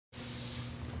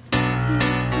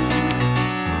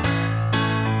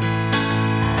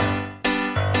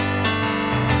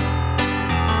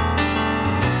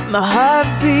My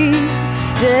heartbeat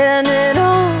standing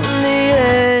on the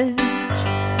edge,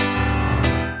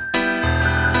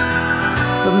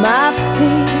 but my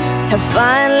feet have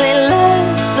finally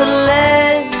left the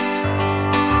ledge.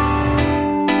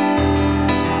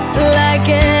 Like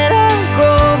an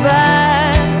echo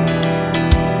back,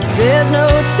 there's no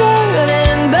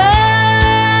turning back.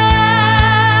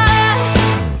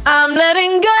 I'm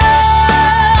letting go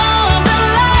of the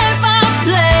life I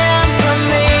planned for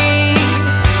me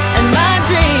and my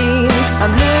dreams.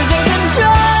 I'm losing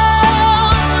control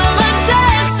of my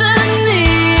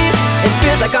destiny. It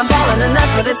feels like I'm falling, and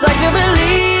that's what it's like to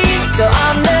believe. So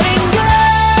I'm letting go.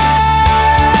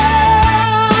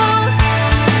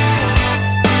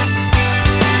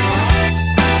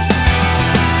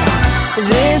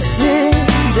 This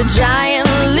is a giant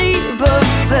leap of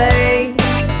faith,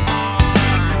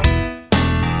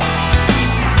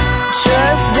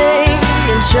 trusting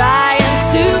and trying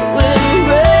to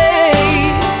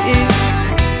embrace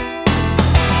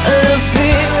the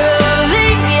fear of the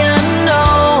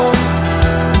unknown,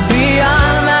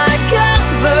 beyond my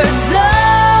comfort zone.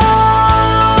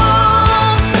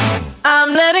 I'm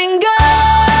letting go.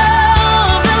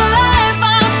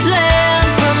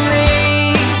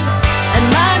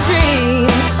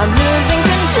 I'm losing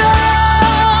control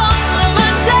of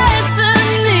my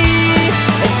destiny.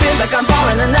 It feels like I'm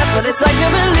falling, and that's what it's like to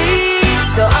believe.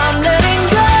 So I'm letting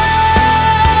go,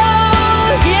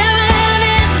 giving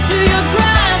in to your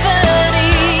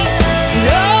gravity,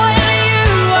 knowing you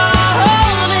are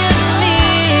holding me.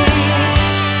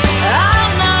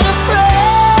 I'm not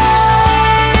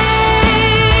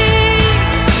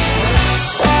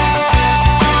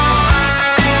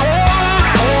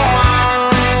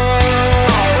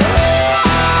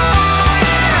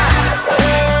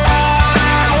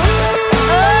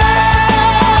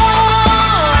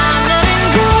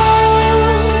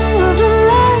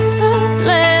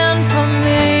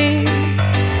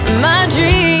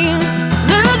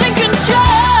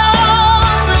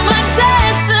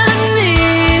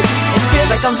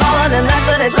I'm falling, and that's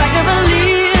what it's like to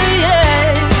believe, yeah.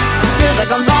 It feels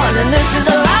like I'm falling, and this is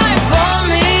the life for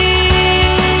me.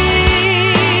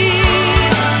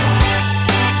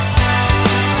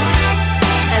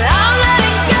 And I'm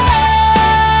letting go.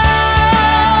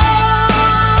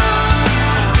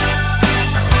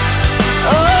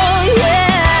 Oh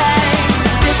yeah.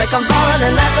 Feels like I'm falling,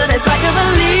 and that's what it's like to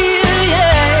believe,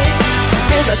 yeah.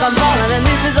 Feels like I'm falling, and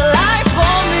this is the life for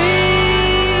me.